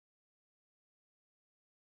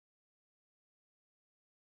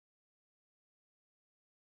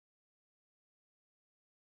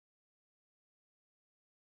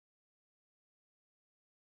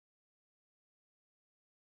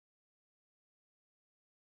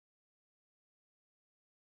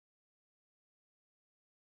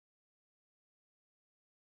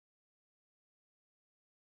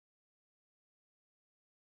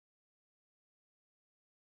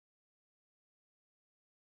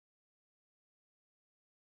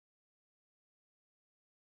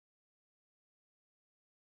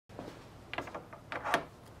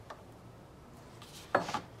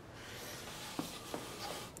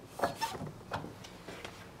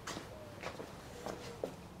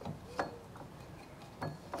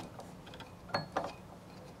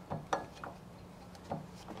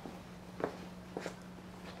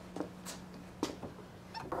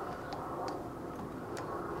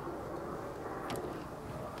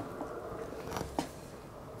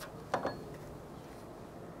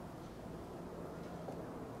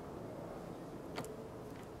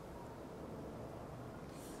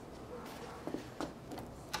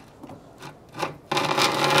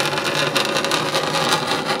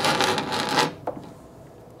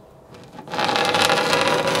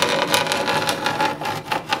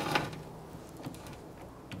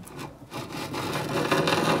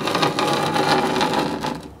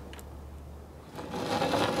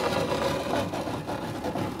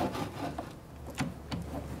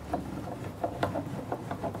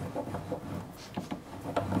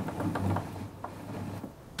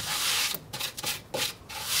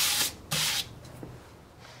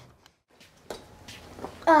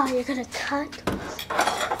You're gonna cut?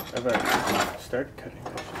 I've already started cutting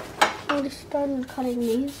this. You already started cutting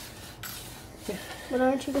these? Yeah. But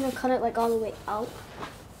aren't you gonna cut it like all the way out?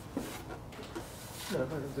 No,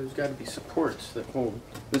 there's got to be supports that hold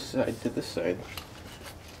this side to this side.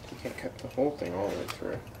 You can't cut the whole thing all the way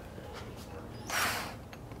through.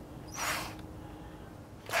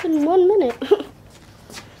 It's been 1 minute.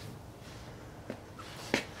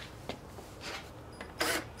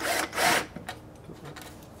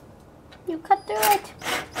 You cut through it.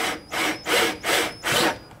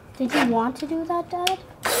 Did you want to do that, Dad?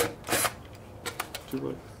 Do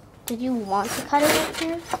what? Did you want to cut it up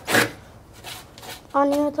here? On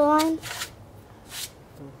near the line?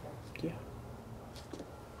 Yeah.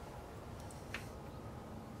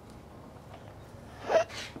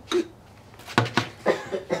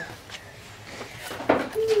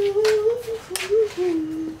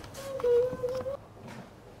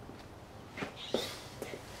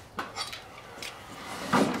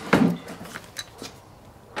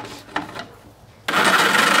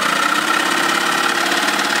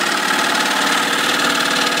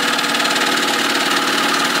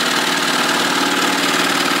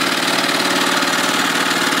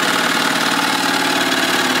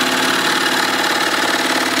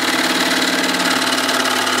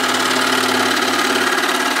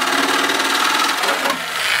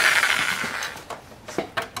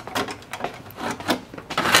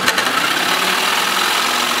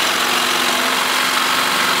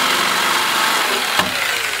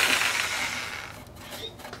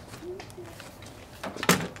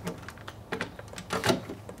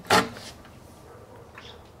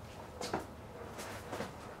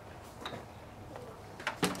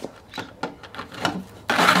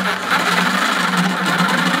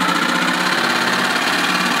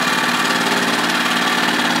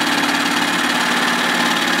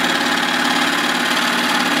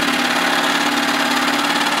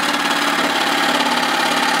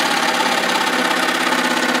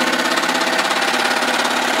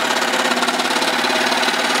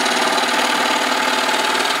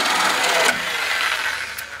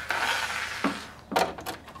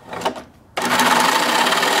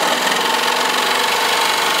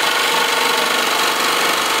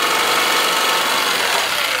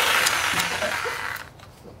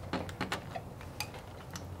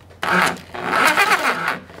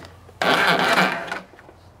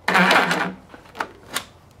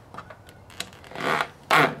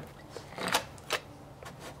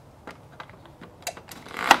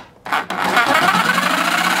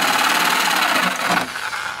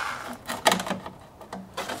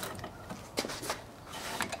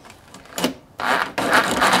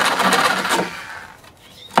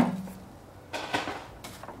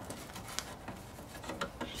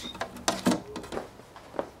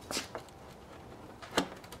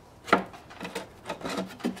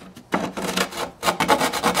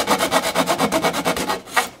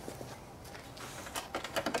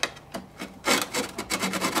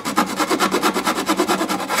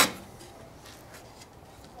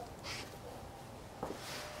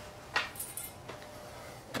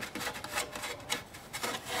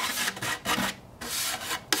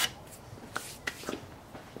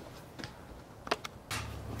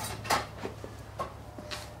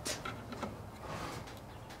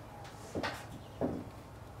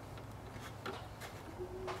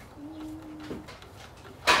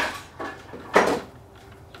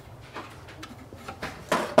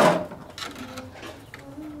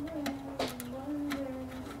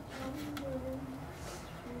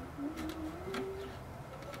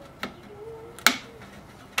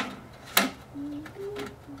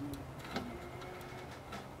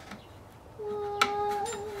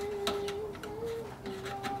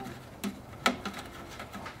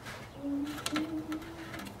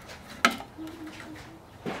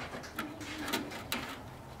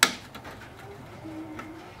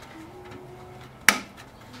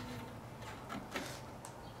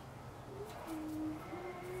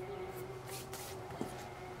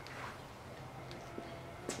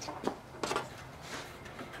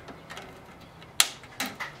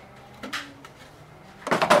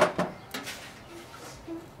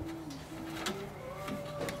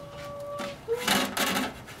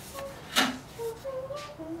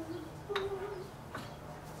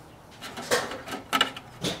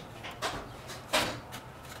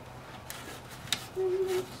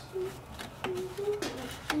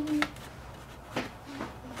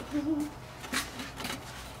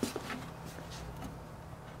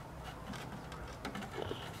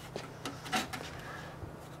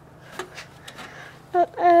 I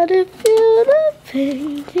added beautiful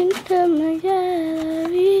painting to my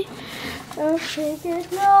gallery. Okay,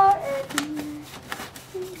 good Lord.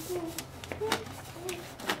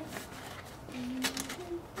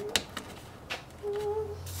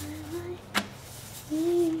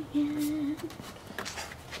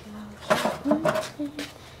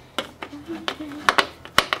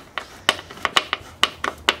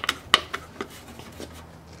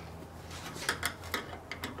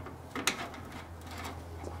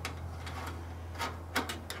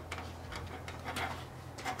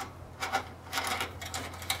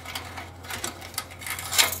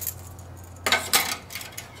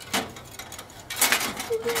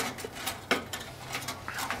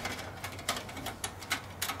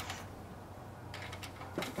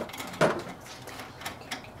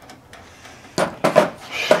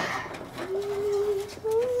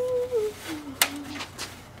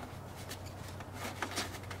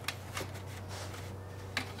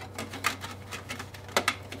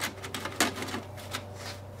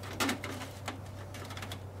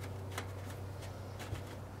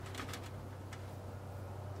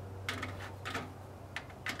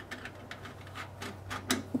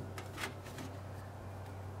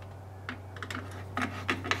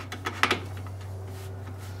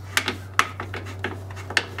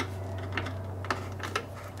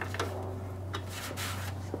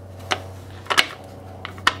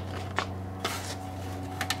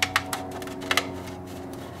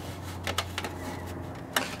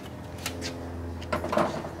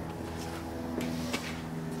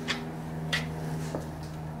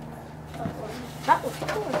 That was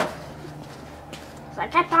cool. So I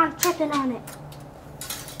kept on checking on it.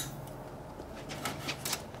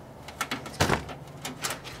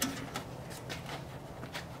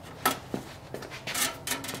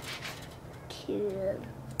 Cute.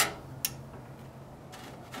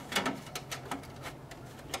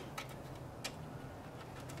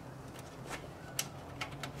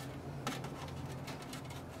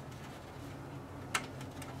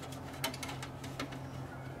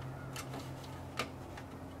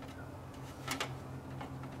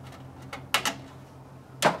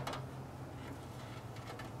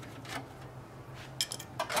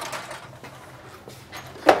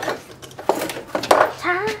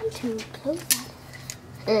 Time to close that.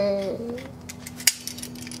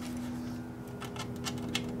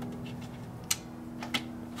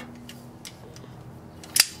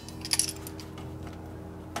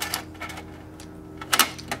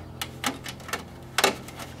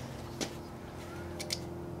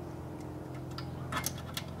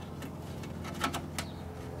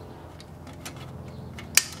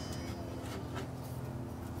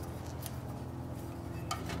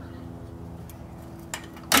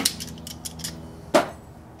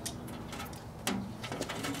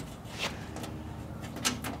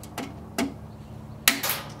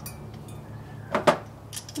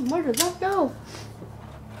 Where did that go?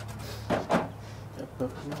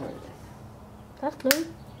 That's Lou.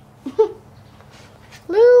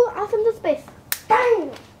 Lou, off into space.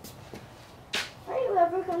 Dang! Are you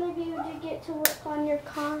ever going to be able to get to work on your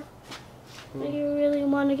car? Do you really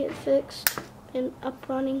want to get fixed and up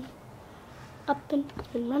running? Up and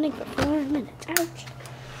been running for 4 minutes. Ouch.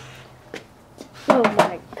 Oh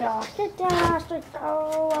my gosh. It has to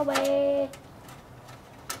go away.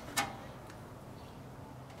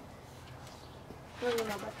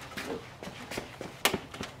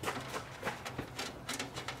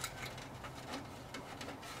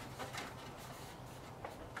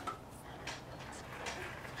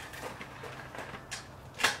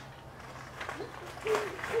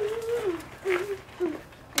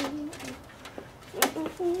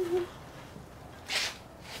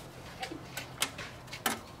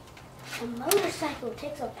 A motorcycle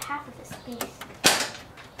takes up half of the space.